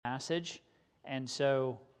passage, and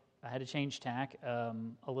so I had to change tack a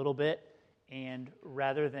little bit, and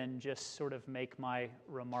rather than just sort of make my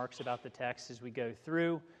remarks about the text as we go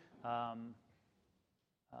through, I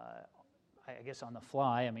guess on the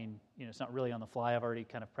fly, I mean, it's not really on the fly, I've already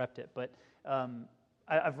kind of prepped it, but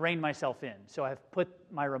I've reined myself in. So I've put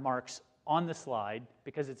my remarks on the slide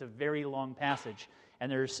because it's a very long passage,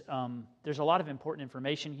 and there's a lot of important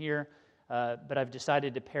information here, but I've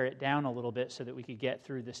decided to pare it down a little bit so that we could get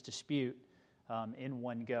through this dispute in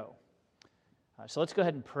one go. So let's go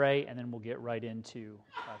ahead and pray, and then we'll get right into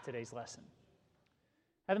today's lesson.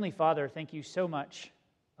 Heavenly Father, thank you so much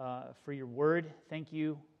for your word. Thank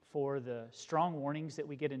you for the strong warnings that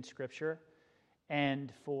we get in Scripture,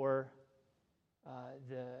 and for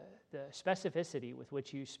the specificity with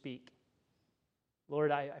which you speak.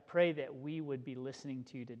 Lord, I pray that we would be listening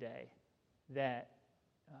to you today, that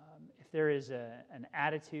if there is an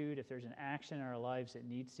attitude, if there's an action in our lives that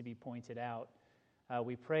needs to be pointed out,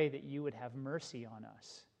 we pray that you would have mercy on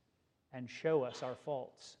us and show us our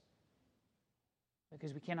faults,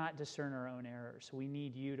 because we cannot discern our own errors. We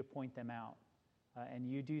need you to point them out, and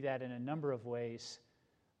you do that in a number of ways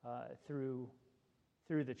through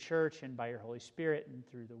the church and by your Holy Spirit and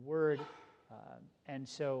through the Word. And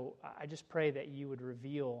so I just pray that you would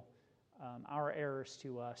reveal our errors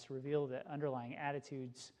to us, reveal the underlying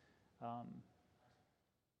attitudes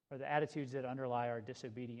or the attitudes that underlie our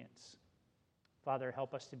disobedience. Father,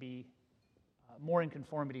 help us to be more in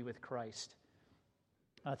conformity with Christ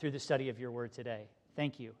through the study of your word today.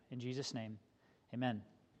 Thank you. In Jesus' name, amen.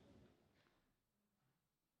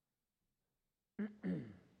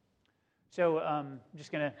 So I'm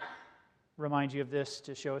just going to remind you of this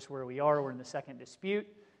to show us where we are. We're in the second dispute.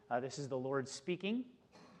 This is the Lord speaking.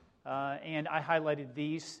 And I highlighted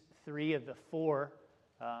these three of the four,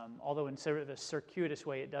 although in sort of a circuitous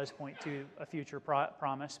way it does point to a future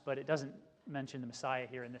promise, but it doesn't mention the Messiah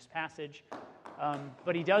here in this passage.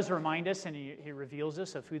 But he does remind us, and he reveals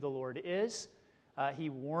us of who the Lord is. He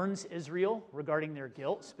warns Israel regarding their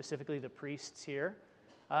guilt, specifically the priests here.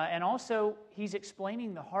 And also, he's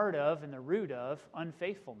explaining the heart of and the root of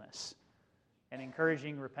unfaithfulness and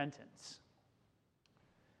encouraging repentance.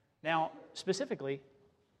 Now, specifically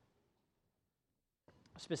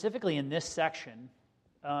in this section,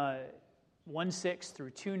 1:6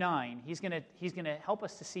 through 2:9, he's going to help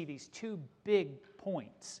us to see these two big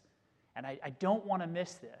points. And I don't want to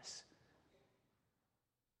miss this.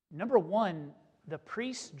 Number one, the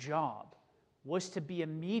priest's job was to be a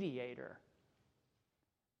mediator.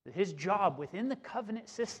 His job within the covenant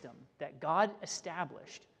system that God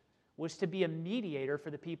established was to be a mediator for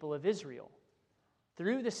the people of Israel.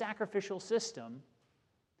 Through the sacrificial system,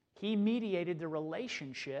 he mediated the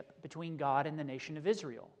relationship between God and the nation of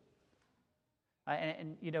Israel.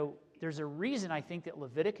 And there's a reason I think that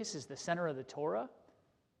Leviticus is the center of the Torah,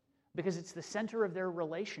 because it's the center of their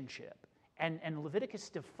relationship. And Leviticus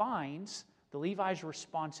defines the Levi's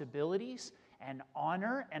responsibilities and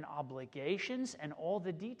honor and obligations and all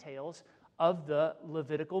the details of the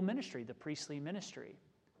Levitical ministry, the priestly ministry.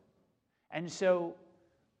 And so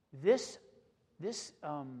this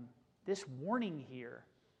warning here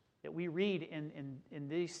that we read in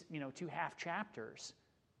these two half chapters,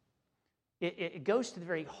 it goes to the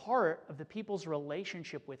very heart of the people's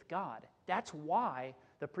relationship with God. That's why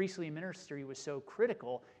the priestly ministry was so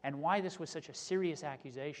critical and why this was such a serious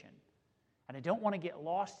accusation. And I don't want to get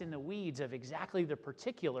lost in the weeds of exactly the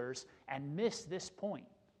particulars and miss this point.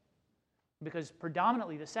 Because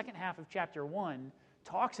predominantly the second half of chapter 1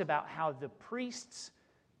 talks about how the priests'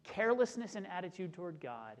 carelessness and attitude toward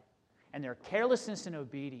God and their carelessness and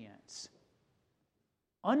obedience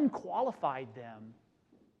unqualified them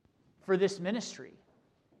for this ministry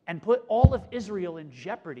and put all of Israel in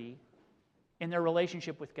jeopardy in their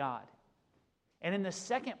relationship with God. And in the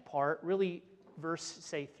second part, really verse,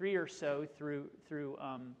 say, 3 or so through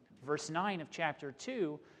verse 9 of chapter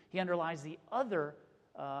 2, he underlies the other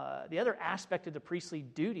aspect of the priestly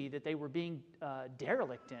duty that they were being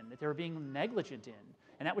derelict in, that they were being negligent in,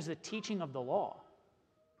 and that was the teaching of the law.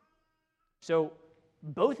 So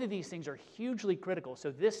both of these things are hugely critical.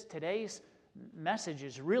 So today's message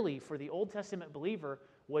is really for the Old Testament believer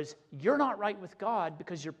was, you're not right with God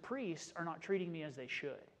because your priests are not treating me as they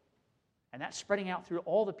should. And that's spreading out through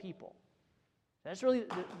all the people. That's really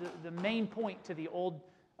the main point to the Old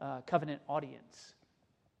Covenant audience.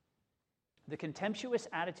 The contemptuous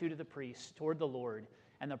attitude of the priests toward the Lord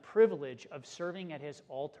and the privilege of serving at his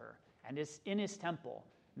altar and in his temple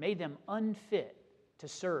made them unfit to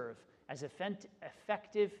serve as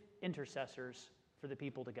effective intercessors for the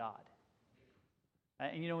people to God.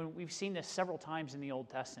 And we've seen this several times in the Old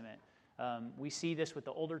Testament. We see this with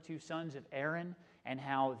the older two sons of Aaron and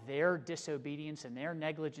how their disobedience and their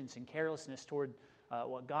negligence and carelessness toward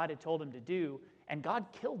what God had told them to do, and God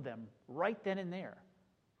killed them right then and there.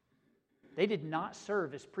 They did not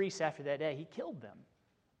serve as priests after that day. He killed them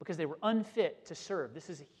because they were unfit to serve. This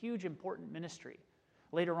is a huge, important ministry.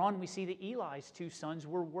 Later on, we see that Eli's two sons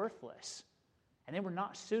were worthless, and they were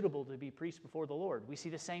not suitable to be priests before the Lord. We see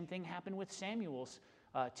the same thing happen with Samuel's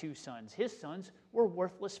two sons. His sons were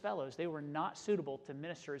worthless fellows. They were not suitable to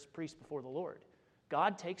minister as priests before the Lord.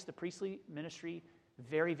 God takes the priestly ministry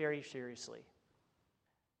very, very seriously.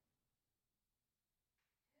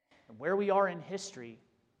 And where we are in history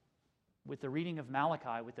with the reading of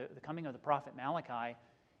Malachi, with the coming of the prophet Malachi,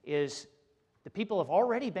 is the people have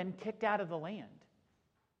already been kicked out of the land.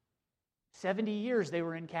 70 years they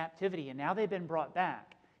were in captivity, and now they've been brought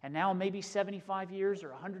back. And now maybe 75 years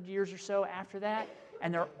or 100 years or so after that,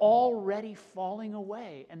 and they're already falling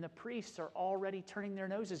away, and the priests are already turning their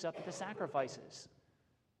noses up at the sacrifices.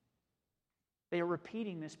 They are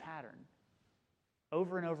repeating this pattern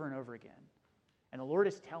over and over and over again. And the Lord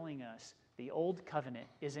is telling us the old covenant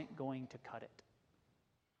isn't going to cut it.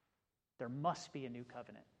 There must be a new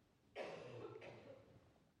covenant.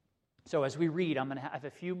 So as we read, I'm going to have a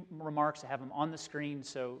few remarks. I have them on the screen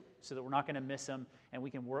so that we're not going to miss them, and we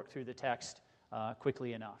can work through the text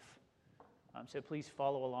quickly enough. So please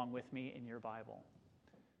follow along with me in your Bible.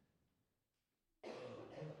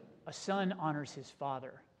 A son honors his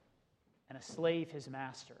father, and a slave his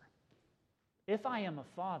master. If I am a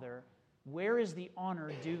father, where is the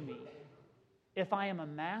honor due me? If I am a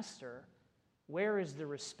master, where is the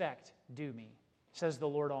respect due me? Says the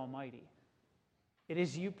Lord Almighty. It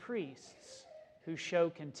is you priests who show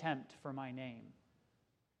contempt for my name.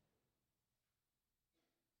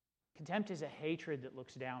 Contempt is a hatred that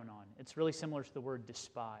looks down on. It's really similar to the word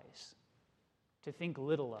despise, to think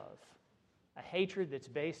little of. A hatred that's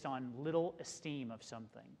based on little esteem of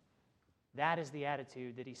something. That is the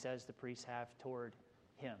attitude that he says the priests have toward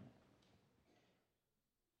him.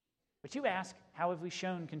 But you ask, how have we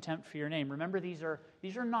shown contempt for your name? Remember, these are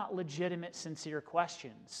not legitimate, sincere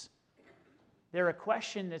questions. They're a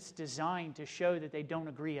question that's designed to show that they don't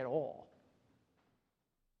agree at all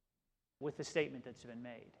with the statement that's been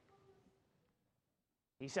made.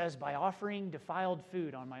 He says, by offering defiled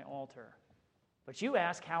food on my altar. But you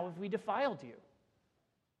ask, how have we defiled you?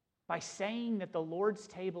 By saying that the Lord's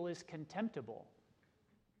table is contemptible.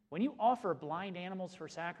 When you offer blind animals for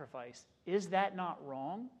sacrifice, is that not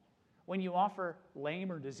wrong? When you offer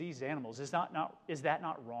lame or diseased animals, is that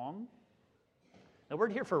not wrong? The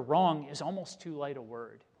word here for wrong is almost too light a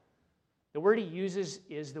word. The word he uses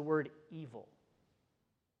is the word evil.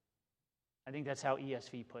 I think that's how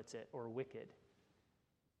ESV puts it, or wicked.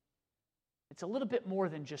 It's a little bit more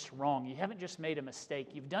than just wrong. You haven't just made a mistake.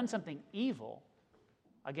 You've done something evil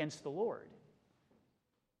against the Lord.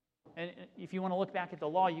 And if you want to look back at the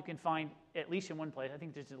law, you can find, at least in one place, I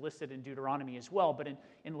think this is listed in Deuteronomy as well, but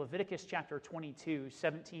in Leviticus chapter 22,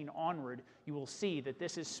 17 onward, you will see that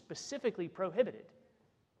this is specifically prohibited.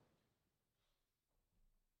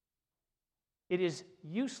 It is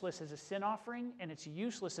useless as a sin offering, and it's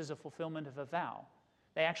useless as a fulfillment of a vow.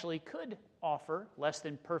 They actually could offer less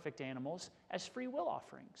than perfect animals as free will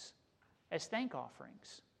offerings, as thank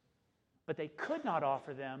offerings. But they could not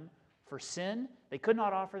offer them for sin. They could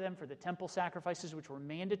not offer them for the temple sacrifices, which were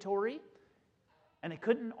mandatory. And they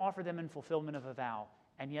couldn't offer them in fulfillment of a vow.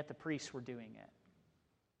 And yet the priests were doing it.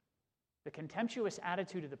 The contemptuous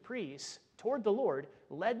attitude of the priests toward the Lord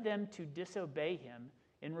led them to disobey him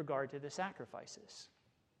in regard to the sacrifices.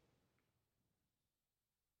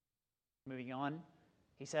 Moving on,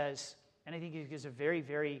 he says, and I think he gives a very,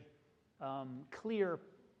 very clear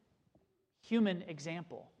human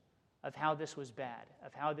example of how this was bad,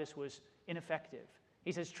 of how this was ineffective.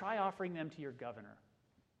 He says, try offering them to your governor.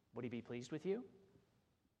 Would he be pleased with you?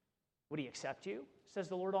 Would he accept you, says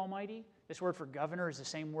the Lord Almighty? This word for governor is the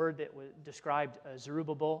same word that described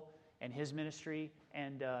Zerubbabel and his ministry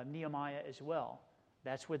and Nehemiah as well.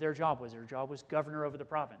 That's what their job was. Their job was governor over the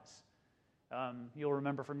province. You'll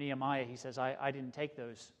remember from Nehemiah, he says, I didn't take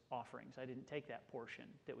those offerings. I didn't take that portion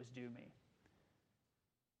that was due me.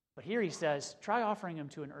 But here he says, try offering them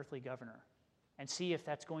to an earthly governor and see if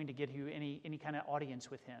that's going to get you any kind of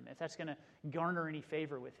audience with him, if that's going to garner any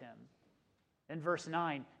favor with him. In verse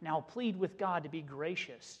 9, now plead with God to be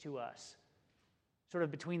gracious to us. Sort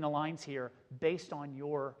of between the lines here, based on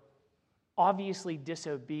your obviously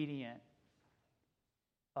disobedient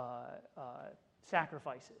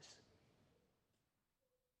sacrifices.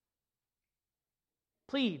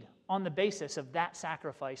 Plead on the basis of that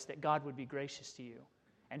sacrifice that God would be gracious to you,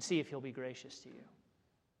 and see if he'll be gracious to you.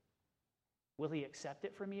 Will he accept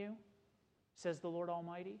it from you? Says the Lord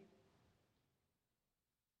Almighty.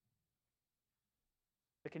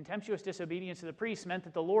 The contemptuous disobedience of the priests meant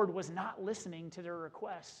that the Lord was not listening to their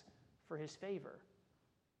requests for his favor.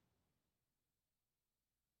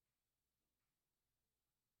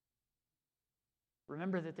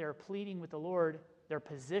 Remember that they're pleading with the Lord. Their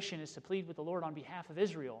position is to plead with the Lord on behalf of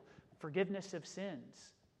Israel. Forgiveness of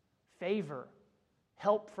sins, favor,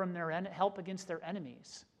 help against their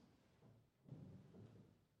enemies.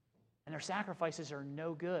 And their sacrifices are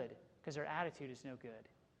no good because their attitude is no good.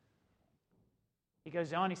 He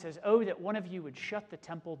goes on, he says, "Oh, that one of you would shut the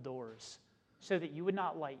temple doors so that you would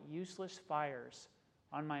not light useless fires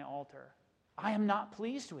on my altar. I am not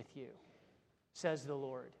pleased with you, says the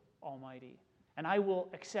Lord Almighty, and I will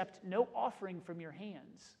accept no offering from your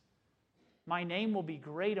hands. My name will be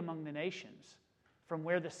great among the nations, from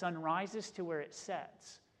where the sun rises to where it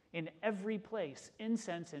sets. In every place,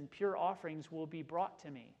 incense and pure offerings will be brought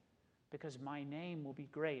to me, because my name will be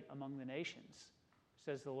great among the nations,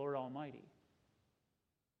 says the Lord Almighty."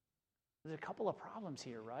 There's a couple of problems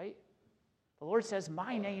here, right? The Lord says,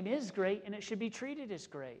 my name is great, and it should be treated as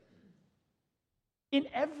great. In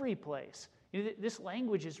every place. You know, this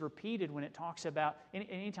language is repeated when it talks about,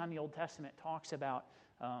 anytime the Old Testament talks about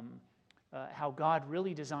how God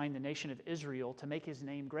really designed the nation of Israel to make his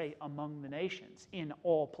name great among the nations, in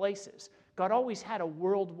all places. God always had a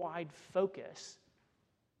worldwide focus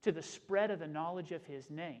to the spread of the knowledge of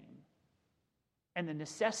his name and the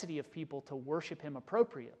necessity of people to worship him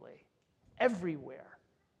appropriately. Everywhere.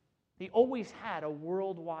 He always had a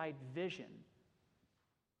worldwide vision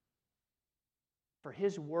for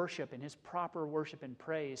his worship and his proper worship and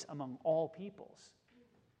praise among all peoples.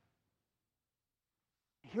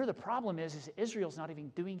 Here the problem is Israel's not even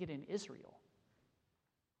doing it in Israel.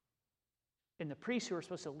 And the priests who are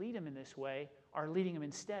supposed to lead him in this way are leading him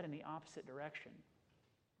instead in the opposite direction.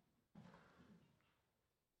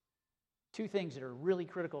 Two things that are really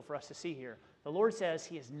critical for us to see here. The Lord says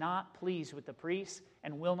he is not pleased with the priests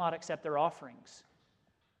and will not accept their offerings.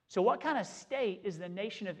 So what kind of state is the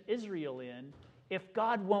nation of Israel in if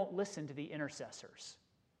God won't listen to the intercessors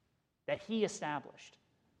that he established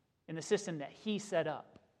in the system that he set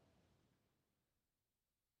up?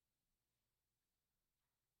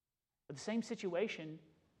 But the same situation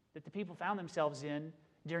that the people found themselves in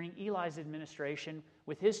during Eli's administration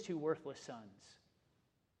with his two worthless sons.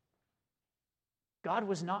 God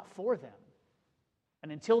was not for them.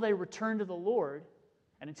 And until they returned to the Lord,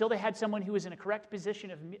 and until they had someone who was in a correct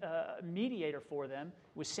position of mediator for them,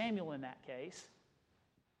 was Samuel in that case,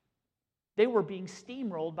 they were being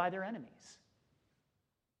steamrolled by their enemies.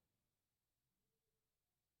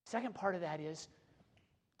 Second part of that is,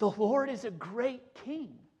 the Lord is a great king.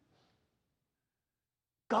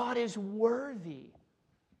 God is worthy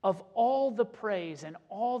of all the praise and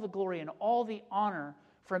all the glory and all the honor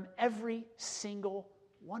from every single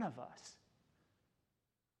one of us.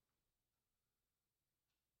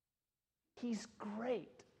 He's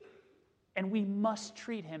great, and we must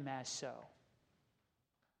treat him as so.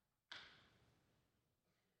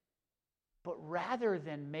 But rather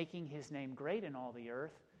than making his name great in all the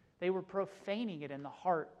earth, they were profaning it in the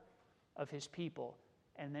heart of his people,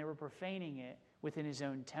 and they were profaning it within his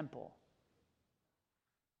own temple.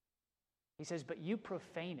 He says, but you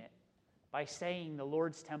profane it by saying the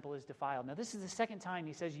Lord's temple is defiled. Now, this is the second time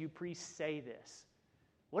he says you priests say this.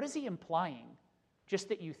 What is he implying? Just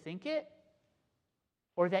that you think it?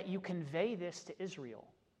 Or that you convey this to Israel?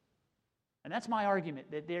 And that's my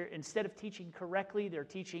argument, that they're, instead of teaching correctly, they're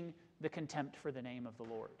teaching the contempt for the name of the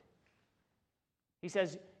Lord. He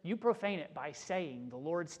says, you profane it by saying the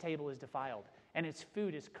Lord's table is defiled and its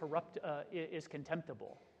food is is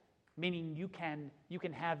contemptible, meaning you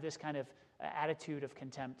can have this kind of attitude of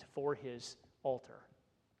contempt for his altar.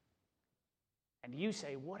 And you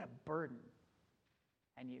say, what a burden,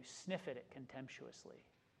 and you sniff at it contemptuously.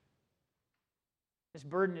 This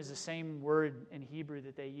burden is the same word in Hebrew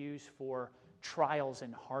that they use for trials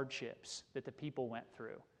and hardships that the people went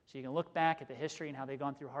through. So you can look back at the history and how they've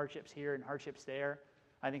gone through hardships here and hardships there.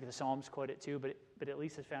 I think the Psalms quote it too, but at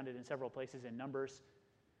least it's found it in several places in Numbers.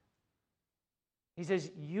 He says,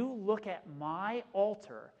 you look at my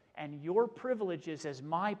altar and your privileges as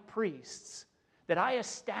my priests that I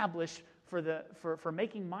established for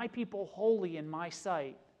making my people holy in my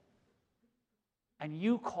sight, and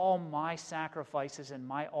you call my sacrifices and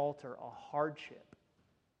my altar a hardship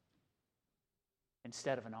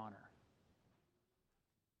instead of an honor.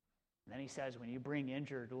 And then he says, when you bring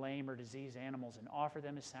injured, lame, or diseased animals and offer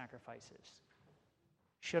them as sacrifices,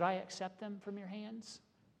 should I accept them from your hands?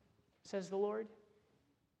 Says the Lord.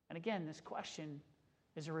 And again, this question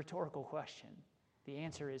is a rhetorical question. The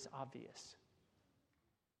answer is obvious.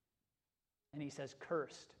 And he says,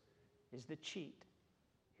 cursed is the cheat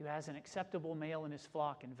who has an acceptable male in his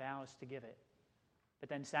flock and vows to give it, but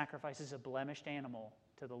then sacrifices a blemished animal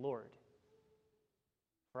to the Lord.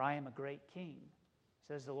 For I am a great king,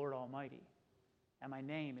 says the Lord Almighty, and my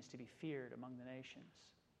name is to be feared among the nations.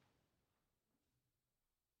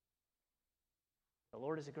 The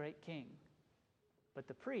Lord is a great king, but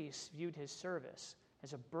the priests viewed his service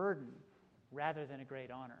as a burden rather than a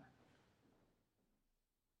great honor.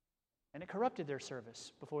 And it corrupted their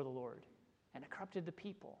service before the Lord, and it corrupted the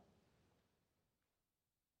people.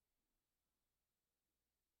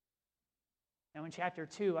 Now in chapter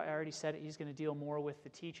 2, I already said he's going to deal more with the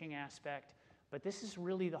teaching aspect, but this is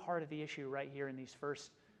really the heart of the issue right here in these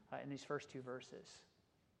first 2 verses.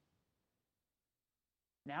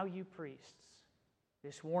 Now you priests,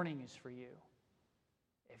 this warning is for you.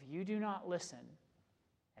 If you do not listen,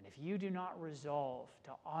 and if you do not resolve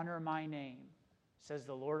to honor my name, says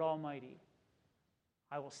the Lord Almighty,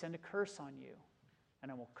 I will send a curse on you,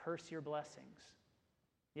 and I will curse your blessings.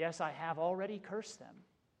 Yes, I have already cursed them,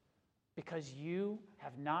 because you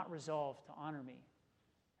have not resolved to honor me.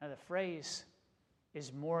 Now the phrase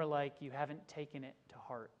is more like you haven't taken it to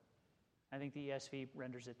heart. I think the ESV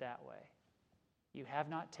renders it that way. You have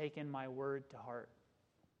not taken my word to heart.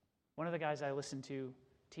 One of the guys I listened to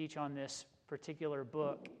teach on this particular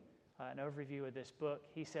book, an overview of this book,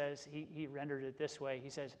 he says, he rendered it this way. He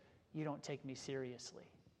says, you don't take me seriously.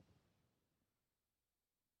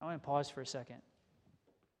 I want to pause for a second.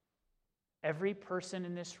 Every person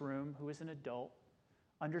in this room who is an adult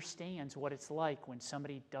understands what it's like when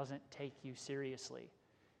somebody doesn't take you seriously.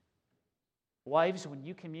 Wives, when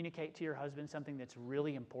you communicate to your husband something that's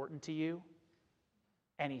really important to you,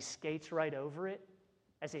 and he skates right over it,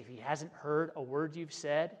 as if he hasn't heard a word you've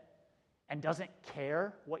said, and doesn't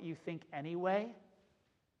care what you think anyway,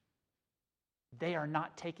 they are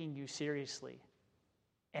not taking you seriously,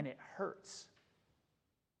 and it hurts.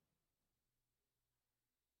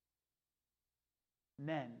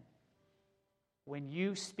 Men, when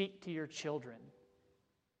you speak to your children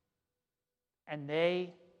and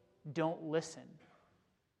they don't listen,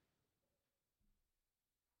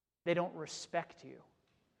 they don't respect you.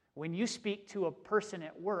 When you speak to a person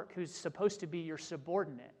at work who's supposed to be your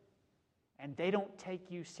subordinate and they don't take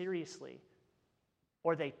you seriously,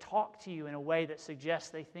 or they talk to you in a way that suggests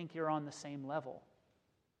they think you're on the same level,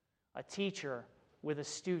 a teacher with a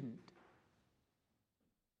student,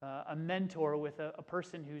 a mentor with a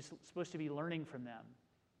person who's supposed to be learning from them.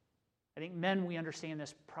 I think men, we understand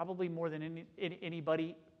this probably more than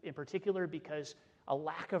anybody in particular, because a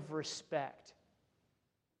lack of respect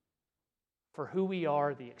for who we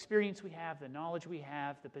are, the experience we have, the knowledge we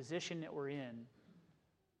have, the position that we're in,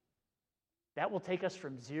 that will take us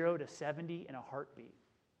from 0 to 70 in a heartbeat,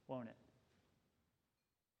 won't it?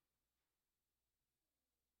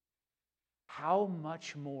 How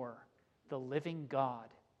much more the living God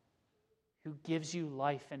who gives you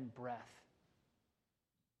life and breath,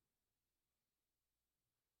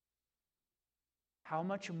 how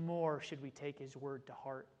much more should we take his word to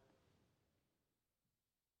heart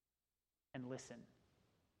and listen?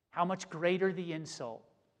 How much greater the insult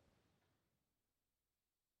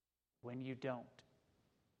when you don't?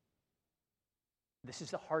 This is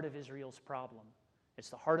the heart of Israel's problem. It's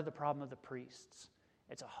the heart of the problem of the priests.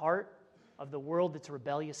 It's a heart of the world that's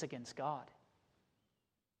rebellious against God.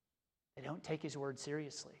 They don't take his word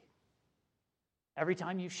seriously. Every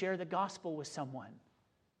time you share the gospel with someone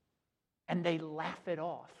and they laugh it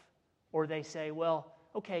off, or they say, well,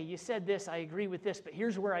 okay, you said this, I agree with this, but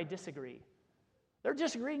here's where I disagree. They're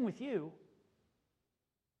disagreeing with you,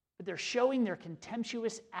 but they're showing their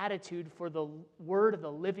contemptuous attitude for the word of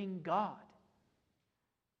the living God.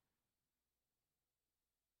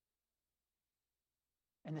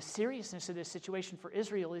 And the seriousness of this situation for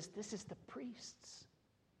Israel is this is the priests.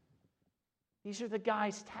 These are the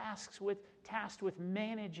guys tasked with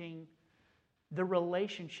managing the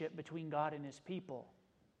relationship between God and his people.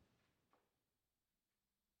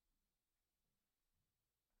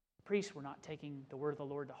 The priests were not taking the word of the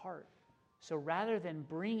Lord to heart. So rather than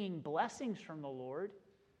bringing blessings from the Lord,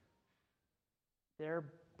 they're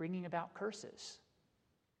bringing about curses.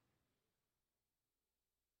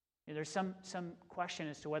 You know, there's some question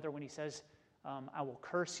as to whether when he says, I will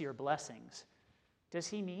curse your blessings, does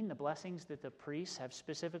he mean the blessings that the priests have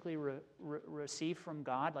specifically received from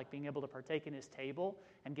God, like being able to partake in his table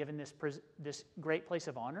and given this great place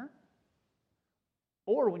of honor?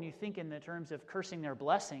 Or when you think in the terms of cursing their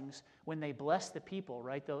blessings, when they bless the people,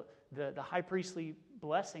 right? The high priestly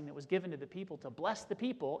blessing that was given to the people to bless the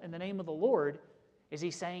people in the name of the Lord, Is he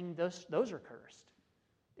saying those are cursed?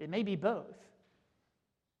 It may be both.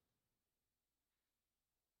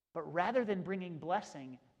 But rather than bringing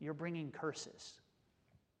blessing, you're bringing curses.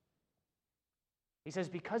 He says,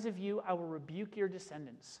 because of you, I will rebuke your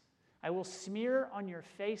descendants. I will smear on your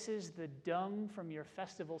faces the dung from your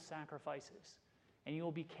festival sacrifices, and you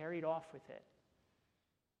will be carried off with it.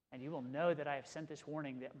 And you will know that I have sent this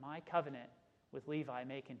warning, that my covenant with Levi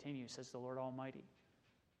may continue, says the Lord Almighty.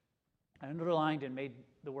 I underlined and made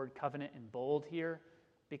the word covenant in bold here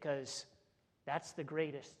because that's the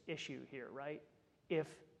greatest issue here, right? If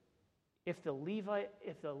the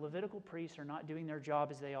Levitical priests are not doing their job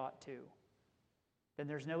as they ought to, then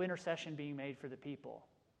there's no intercession being made for the people.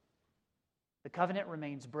 The covenant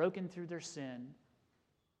remains broken through their sin,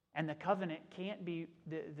 and the covenant can't be,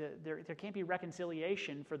 there can't be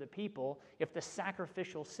reconciliation for the people if the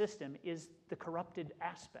sacrificial system is the corrupted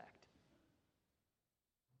aspect.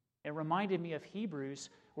 It reminded me of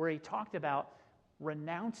Hebrews, where he talked about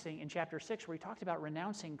renouncing, in chapter 6, where he talked about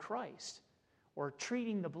renouncing Christ, or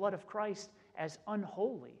treating the blood of Christ as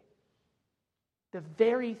unholy. The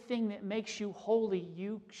very thing that makes you holy,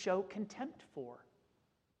 you show contempt for.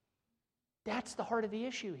 That's the heart of the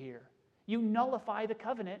issue here. You nullify the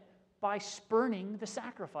covenant by spurning the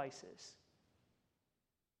sacrifices.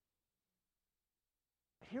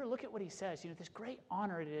 But here, look at what he says. This great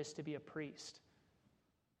honor it is to be a priest.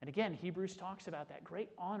 And again, Hebrews talks about that great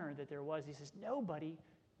honor that there was. He says, nobody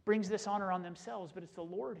brings this honor on themselves, but it's the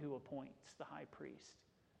Lord who appoints the high priest.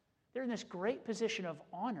 They're in this great position of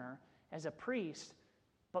honor as a priest,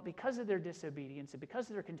 but because of their disobedience and because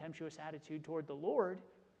of their contemptuous attitude toward the Lord,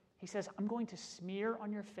 he says, I'm going to smear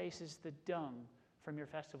on your faces the dung from your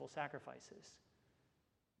festival sacrifices.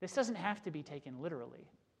 This doesn't have to be taken literally.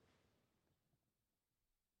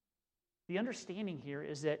 The understanding here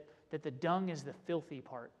is that the dung is the filthy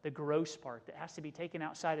part, the gross part that has to be taken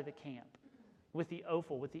outside of the camp with the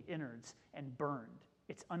offal, with the innards, and burned.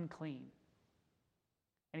 It's unclean.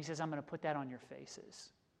 And he says, I'm going to put that on your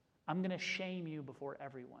faces. I'm going to shame you before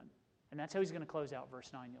everyone. And that's how he's going to close out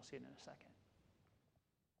verse 9. You'll see it in a second.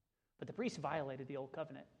 But the priests violated the old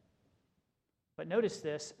covenant. But notice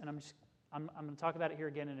this, and I'm going to talk about it here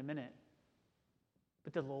again in a minute.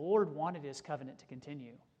 But the Lord wanted his covenant to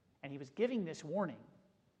continue. And he was giving this warning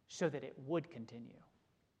so that it would continue.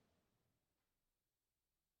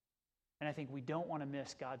 And I think we don't want to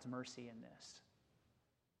miss God's mercy in this.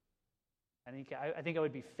 I think I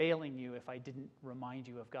would be failing you if I didn't remind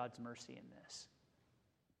you of God's mercy in this.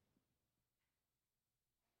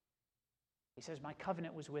 He says, my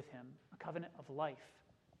covenant was with him, a covenant of life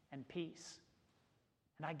and peace,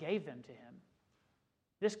 and I gave them to him.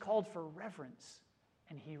 This called for reverence,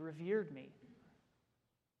 and he revered me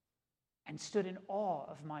and stood in awe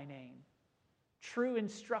of my name. True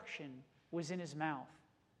instruction was in his mouth.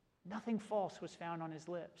 Nothing false was found on his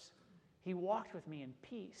lips. He walked with me in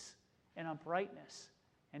peace and uprightness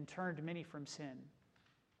and turned many from sin.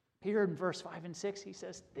 Here in verse 5 and 6, he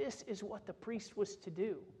says, this is what the priest was to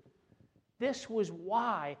do. This was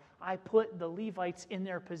why I put the Levites in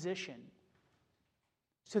their position,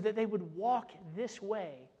 so that they would walk this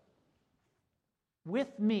way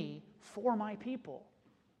with me for my people.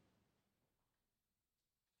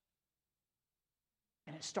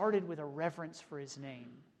 And it started with a reverence for his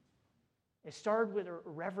name. It started with a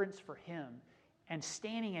reverence for him and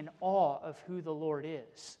standing in awe of who the Lord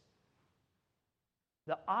is.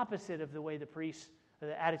 The opposite of the way the priests,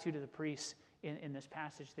 the attitude of the priests in this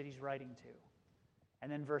passage that he's writing to.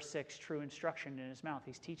 And then verse 6, true instruction in his mouth.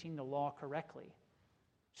 He's teaching the law correctly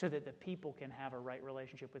so that the people can have a right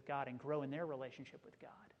relationship with God and grow in their relationship with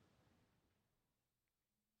God.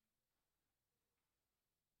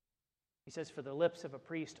 He says, for the lips of a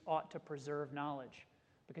priest ought to preserve knowledge,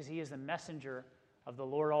 because he is the messenger of the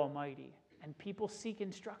Lord Almighty, and people seek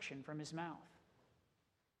instruction from his mouth.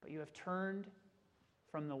 But you have turned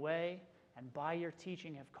from the way, and by your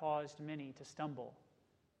teaching have caused many to stumble.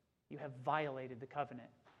 You have violated the covenant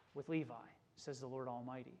with Levi, says the Lord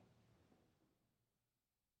Almighty.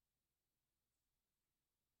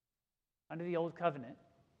 Under the old covenant,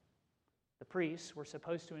 the priests were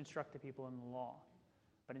supposed to instruct the people in the law,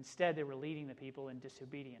 but instead they were leading the people in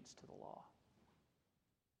disobedience to the law.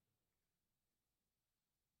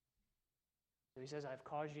 So he says, I've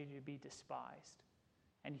caused you to be despised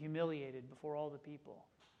and humiliated before all the people,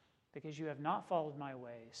 because you have not followed my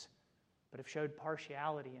ways, but have showed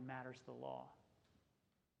partiality in matters of the law.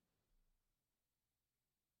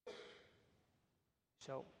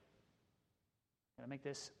 So, I'm going to make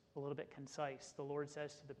this a little bit concise. The Lord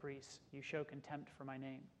says to the priests, you show contempt for my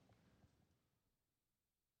name.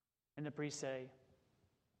 And the priests say,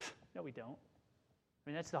 no, we don't. I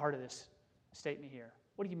mean, that's the heart of this statement here.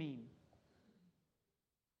 What do you mean?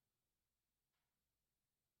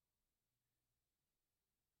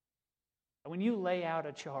 When you lay out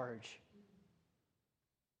a charge,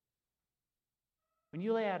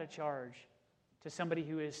 to somebody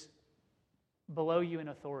who is below you in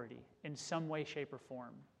authority in some way, shape, or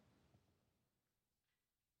form,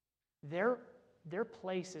 their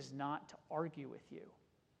place is not to argue with you,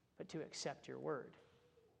 but to accept your word,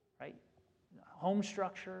 right? In a home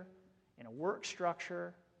structure, in a work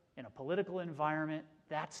structure, in a political environment,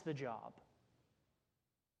 that's the job.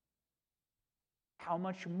 How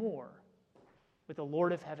much more with the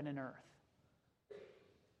Lord of heaven and earth?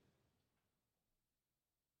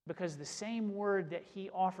 Because the same word that he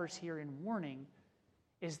offers here in warning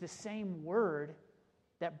is the same word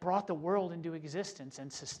that brought the world into existence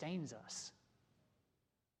and sustains us.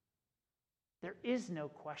 There is no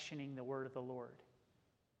questioning the word of the Lord.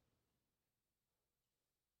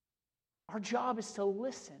 Our job is to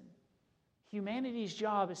listen. Humanity's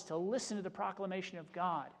job is to listen to the proclamation of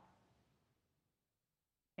God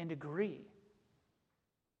and agree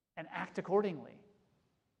and act accordingly.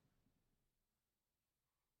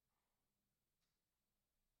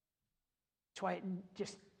 That's why it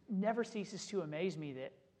just never ceases to amaze me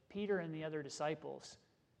that Peter and the other disciples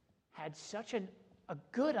had such a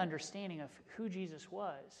good understanding of who Jesus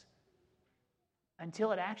was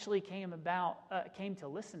until it actually came to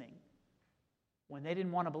listening, when they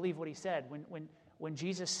didn't want to believe what he said. When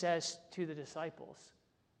Jesus says to the disciples,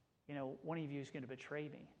 one of you is going to betray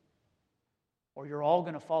me, or you're all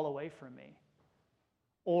going to fall away from me.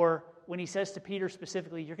 Or when he says to Peter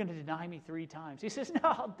specifically, you're going to deny me 3 times. He says, no,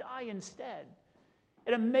 I'll die instead.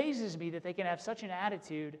 It amazes me that they can have such an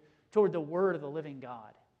attitude toward the word of the living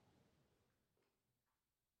God.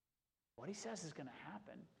 What he says is going to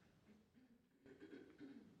happen.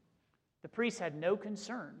 The priests had no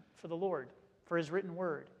concern for the Lord, for his written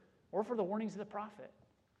word, or for the warnings of the prophet.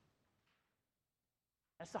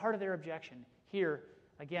 That's the heart of their objection. Here,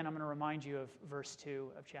 again, I'm going to remind you of verse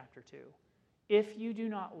 2 of chapter 2. If you do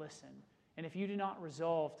not listen, and if you do not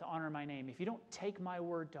resolve to honor my name, if you don't take my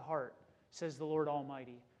word to heart, says the Lord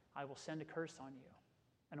Almighty, I will send a curse on you,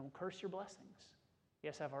 and I will curse your blessings.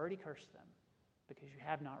 Yes, I've already cursed them, because you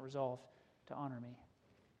have not resolved to honor me.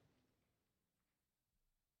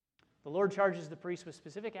 The Lord charges the priests with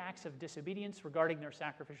specific acts of disobedience regarding their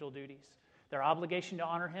sacrificial duties, their obligation to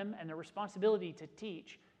honor him, and their responsibility to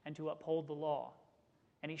teach and to uphold the law.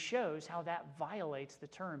 And he shows how that violates the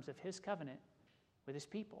terms of his covenant with his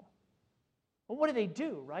people. Well, what do they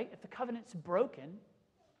do, right? If the covenant's broken,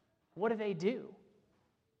 what do they do?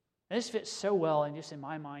 And this fits so well, and just in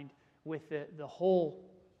my mind, with the whole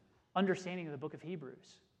understanding of the book of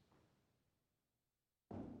Hebrews.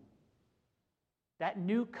 That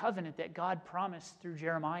new covenant that God promised through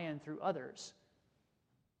Jeremiah and through others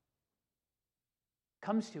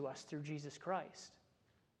comes to us through Jesus Christ.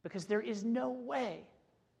 Because there is no way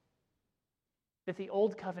that the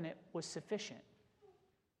old covenant was sufficient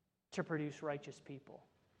to produce righteous people.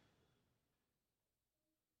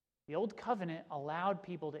 The old covenant allowed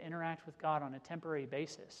people to interact with God on a temporary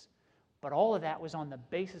basis, but all of that was on the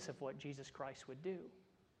basis of what Jesus Christ would do.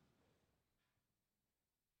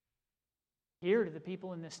 Here to the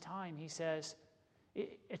people in this time, he says,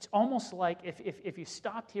 it's almost like if you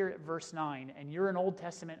stopped here at verse 9 and you're an Old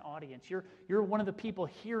Testament audience, you're one of the people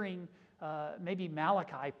hearing maybe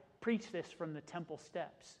Malachi preach this from the temple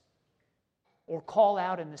steps or call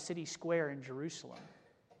out in the city square in Jerusalem.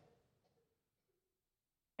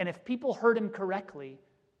 And if people heard him correctly,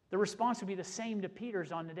 the response would be the same to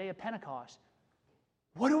Peter's on the day of Pentecost.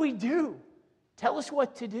 What do we do? Tell us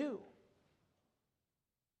what to do.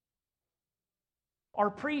 Our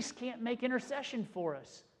priests can't make intercession for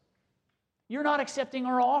us. You're not accepting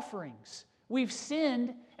our offerings. We've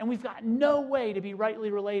sinned, and we've got no way to be rightly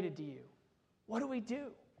related to you. What do we do?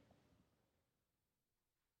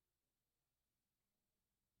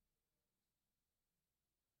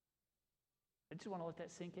 I just want to let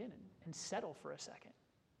that sink in and settle for a second.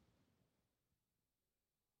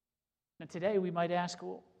 Now today we might ask,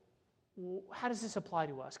 well, how does this apply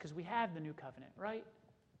to us? Because we have the new covenant, right?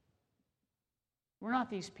 We're not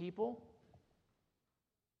these people.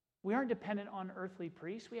 We aren't dependent on earthly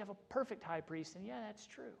priests. We have a perfect high priest, and yeah, that's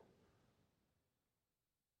true.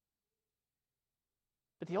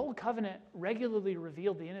 But the old covenant regularly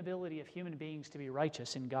revealed the inability of human beings to be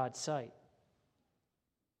righteous in God's sight.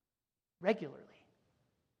 Regularly.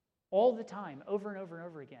 All the time, over and over and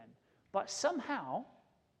over again. But somehow,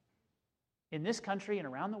 in this country and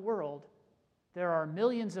around the world, there are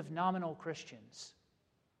millions of nominal Christians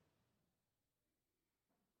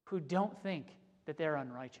who don't think that they're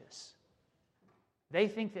unrighteous. They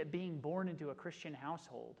think that being born into a Christian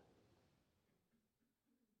household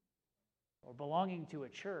or belonging to a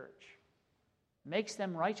church makes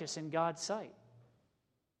them righteous in God's sight.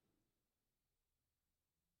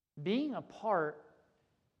 Being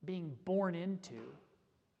born into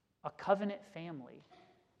a covenant family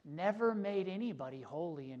never made anybody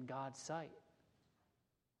holy in God's sight.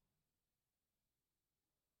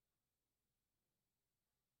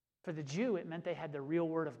 For the Jew, it meant they had the real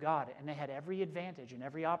Word of God, and they had every advantage and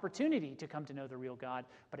every opportunity to come to know the real God,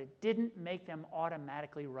 but it didn't make them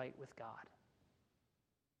automatically right with God.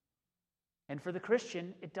 And for the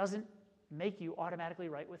Christian, it doesn't make you automatically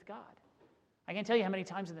right with God. I can't tell you how many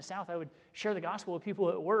times in the South I would share the gospel with people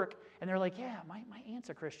at work, and they're like, yeah, my aunt's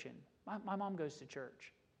a Christian. My mom goes to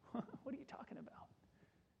church. What are you talking about?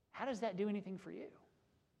 How does that do anything for you?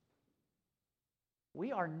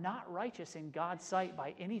 We are not righteous in God's sight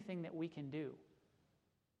by anything that we can do.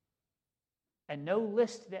 And no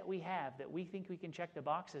list that we have that we think we can check the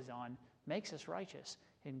boxes on makes us righteous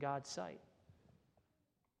in God's sight.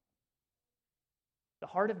 The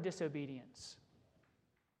heart of disobedience,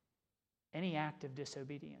 any act of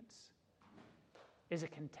disobedience, is a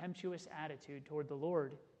contemptuous attitude toward the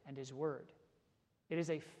Lord and His Word. It is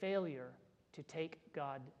a failure to take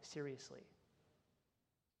God seriously.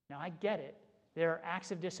 Now, I get it. There are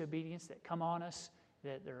acts of disobedience that come on us,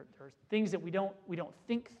 that there are things that we don't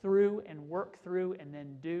think through and work through and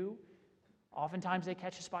then do. Oftentimes they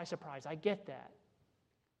catch us by surprise. I get that.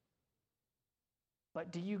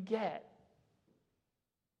 But do you get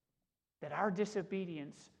that our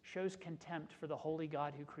disobedience shows contempt for the holy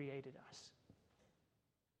God who created us?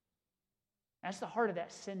 That's the heart of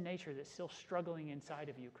that sin nature that's still struggling inside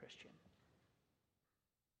of you, Christian.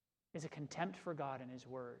 Is a contempt for God and His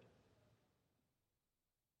Word.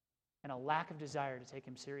 And a lack of desire to take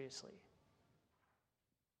Him seriously.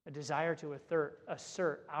 A desire to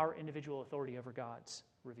assert our individual authority over God's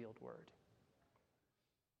revealed Word.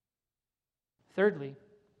 Thirdly,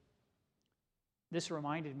 this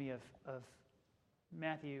reminded me of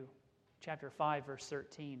Matthew chapter 5, verse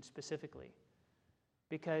 13 specifically.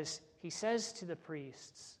 Because He says to the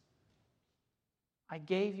priests, I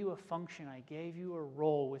gave you a function, I gave you a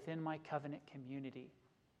role within my covenant community.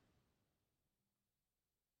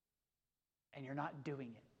 And you're not doing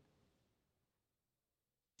it.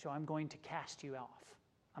 So I'm going to cast you off.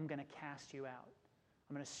 I'm going to cast you out.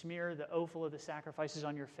 I'm going to smear the offal of the sacrifices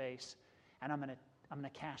on your face, and I'm going to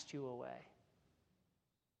cast you away.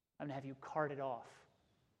 I'm going to have you carted off,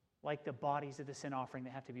 like the bodies of the sin offering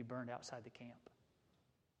that have to be burned outside the camp.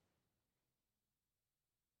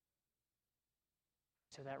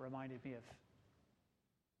 So that reminded me of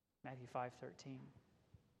Matthew 5:13.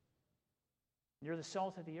 You're the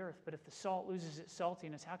salt of the earth, but if the salt loses its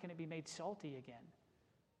saltiness, how can it be made salty again?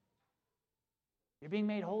 You're being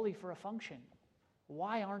made holy for a function.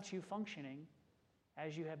 Why aren't you functioning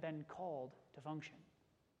as you have been called to function?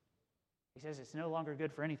 He says it's no longer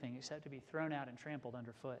good for anything except to be thrown out and trampled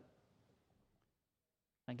underfoot.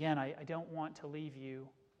 Again, I don't want to leave you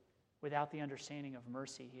without the understanding of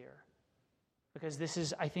mercy here. Because this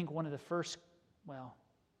is, I think, one of the first, well,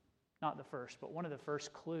 not the first, but one of the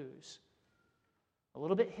first clues. A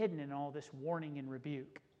little bit hidden in all this warning and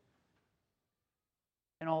rebuke.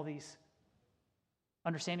 And all these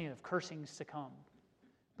understanding of cursings to come.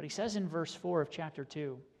 But he says in verse 4 of chapter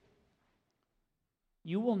 2,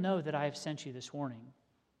 you will know that I have sent you this warning,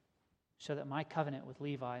 so that my covenant with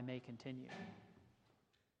Levi may continue.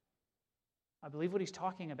 I believe what he's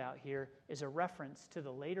talking about here is a reference to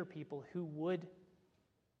the later people who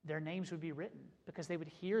their names would be written, because they would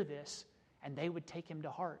hear this and they would take him to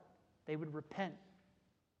heart. They would repent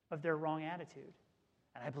of their wrong attitude.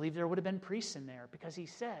 And I believe there would have been priests in there, because he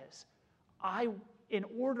says, in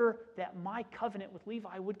order that my covenant with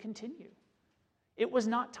Levi would continue. It was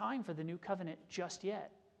not time for the new covenant just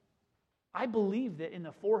yet. I believe that in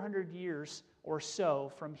the 400 years or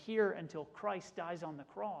so from here until Christ dies on the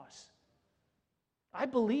cross, I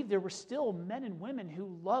believe there were still men and women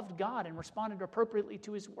who loved God and responded appropriately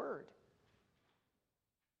to His Word.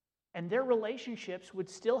 And their relationships would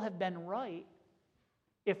still have been right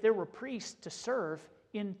if there were priests to serve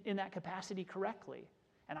in that capacity correctly.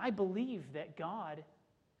 And I believe that God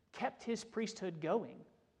kept His priesthood going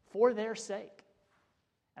for their sake.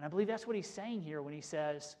 And I believe that's what He's saying here when he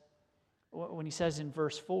says in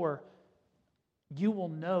verse 4, you will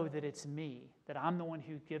know that it's me, that I'm the one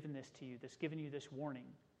who's given this to you, that's given you this warning,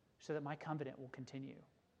 so that my covenant will continue.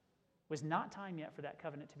 It was not time yet for that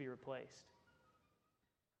covenant to be replaced.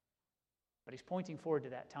 But he's pointing forward to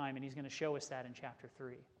that time, and he's going to show us that in chapter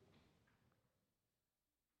 3.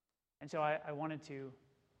 And so I wanted to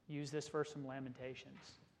use this verse from Lamentations.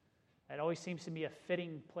 It always seems to be a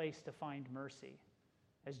fitting place to find mercy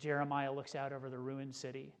as Jeremiah looks out over the ruined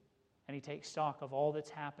city and he takes stock of all that's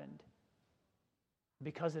happened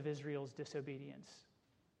because of Israel's disobedience,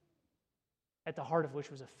 at the heart of which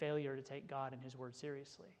was a failure to take God and his word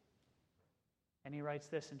seriously. And he writes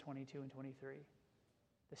this in 22 and 23.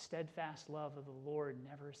 The steadfast love of the Lord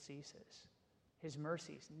never ceases. His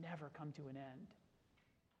mercies never come to an end.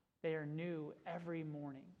 They are new every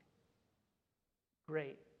morning.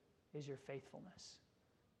 Great is your faithfulness.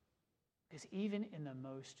 Because even in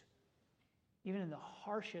the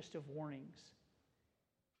harshest of warnings,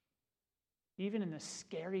 even in the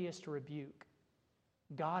scariest rebuke,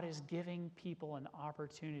 God is giving people an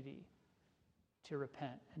opportunity to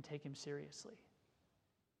repent and take him seriously.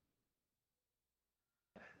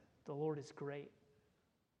 The Lord is great.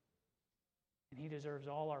 And he deserves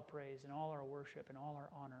all our praise and all our worship and all our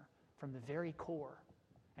honor from the very core.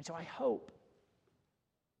 And so I hope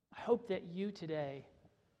that you today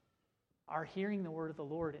are hearing the word of the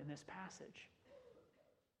Lord in this passage.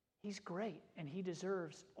 He's great, and he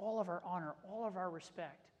deserves all of our honor, all of our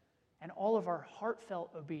respect, and all of our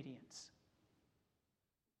heartfelt obedience.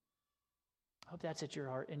 I hope that's in your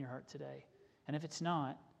heart today. And if it's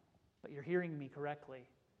not, but you're hearing me correctly,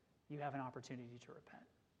 you have an opportunity to repent.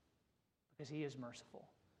 Because he is merciful,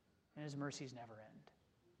 and his mercies never end,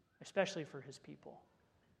 especially for his people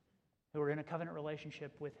who are in a covenant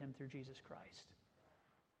relationship with him through Jesus Christ.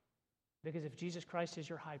 Because if Jesus Christ is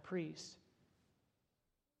your high priest,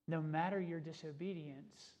 no matter your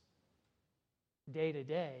disobedience day to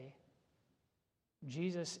day,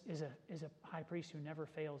 Jesus is a high priest who never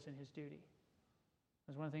fails in his duty.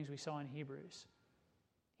 That's one of the things we saw in Hebrews.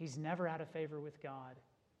 He's never out of favor with God.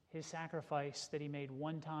 His sacrifice that he made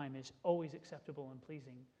one time is always acceptable and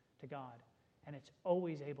pleasing to God. And it's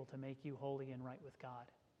always able to make you holy and right with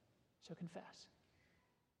God. So confess.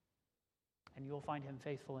 And you will find him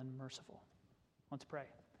faithful and merciful. Let's pray.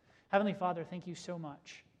 Heavenly Father, thank you so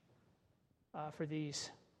much for these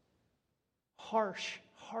harsh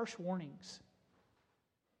warnings.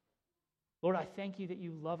 Lord, I thank you that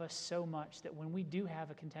you love us so much that when we do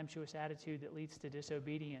have a contemptuous attitude that leads to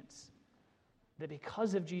disobedience, that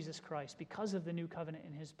because of Jesus Christ, because of the new covenant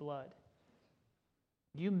in his blood,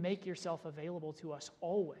 you make yourself available to us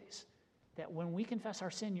always, that when we confess our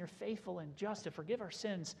sin, you're faithful and just to forgive our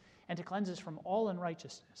sins and to cleanse us from all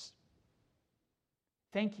unrighteousness.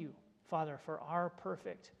 Thank you, Father, for our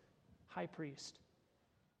perfect high priest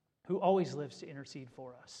who always lives to intercede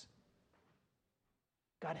for us.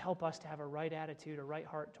 God, help us to have a right attitude, a right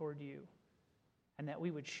heart toward you, and that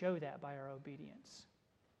we would show that by our obedience.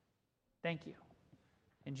 Thank you.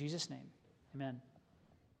 In Jesus' name, amen.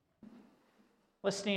 Let's stand.